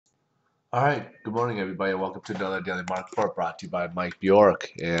All right, good morning, everybody. Welcome to another Daily Market Report brought to you by Mike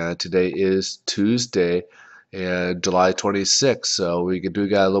Bjork. And today is Tuesday, and July 26th. So we got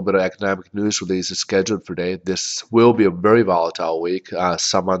a little bit of economic news releases scheduled for today. This will be a very volatile week.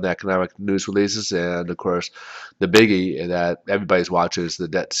 Some on the economic news releases, and of course, the biggie that everybody's watching is the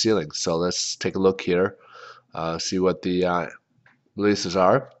debt ceiling. So let's take a look here, see what the releases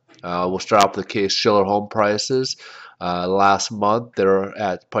are. We'll start off with the case Schiller home prices. Last month, they're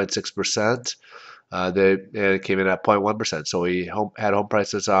at 0.6%. It came in at 0.1%. So had home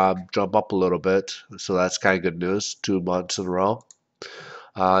prices jump up a little bit. So that's kind of good news. 2 months in a row.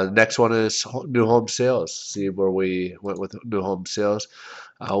 Next one is new home sales. See where we went with new home sales.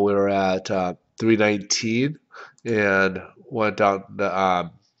 We were at 319 and went down to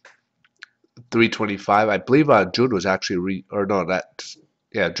 325. I believe June was actually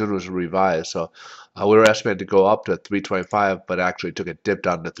June was revised. So we were estimated to go up to 325, but actually took a dip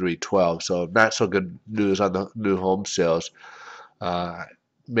down to 312. So not so good news on the new home sales. Uh,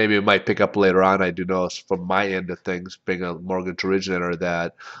 Maybe it might pick up later on. I do know from my end of things, being a mortgage originator,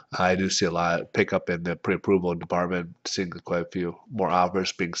 that I do see a lot of pickup in the pre-approval department, seeing quite a few more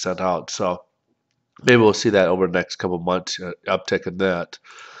offers being sent out. So maybe we'll see that over the next couple of months, uptick in that.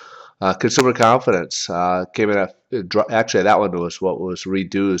 Consumer confidence came in at actually that one was what was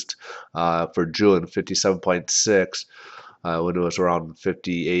reduced for June, 57.6 when it was around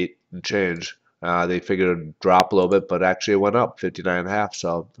 58 and change. They figured it'd drop a little bit, but actually it went up 59 and a half.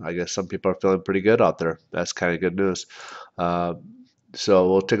 So I guess some people are feeling pretty good out there. That's kind of good news. Uh, so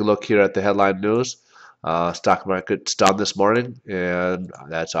we'll take a look here at the headline news. Stock market's down this morning, and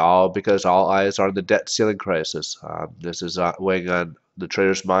that's all because all eyes are on the debt ceiling crisis. This is weighing on the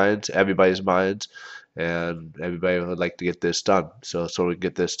traders' minds, everybody's minds, and everybody would like to get this done. So we can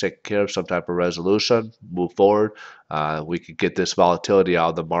get this taken care of, some type of resolution, move forward. We can get this volatility out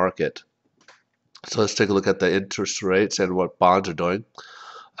of the market. So let's take a look at the interest rates and what bonds are doing.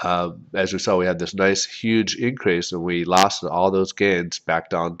 As we saw, we had this nice huge increase, and we lost all those gains back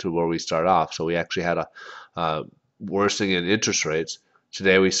down to where we start off. So we actually had a worsening in interest rates.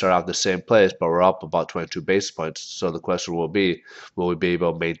 Today we start off the same place, but we're up about 22 basis points. So the question will we be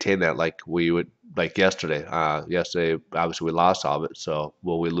able to maintain that like we would like yesterday? Yesterday, obviously, we lost all of it. So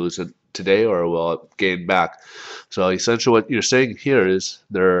will we lose it today, or will it gain back? So essentially, what you're saying here is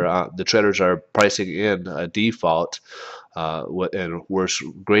the traders are pricing in a default and worse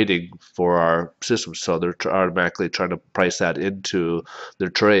grading for our system. So they're automatically trying to price that into their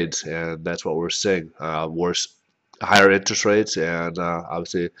trades, and that's what we're seeing. Higher interest rates and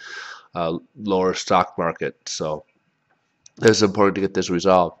obviously lower stock market. So it's important to get this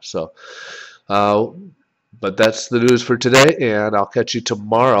resolved. So, uh, but that's the news for today, and I'll catch you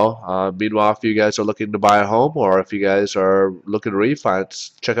tomorrow. Meanwhile, if you guys are looking to buy a home or if you guys are looking to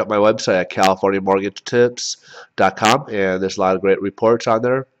refinance, check out my website at CaliforniaMortgageTips.com, and there's a lot of great reports on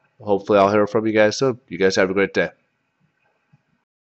there. Hopefully, I'll hear from you guys soon. You guys have a great day.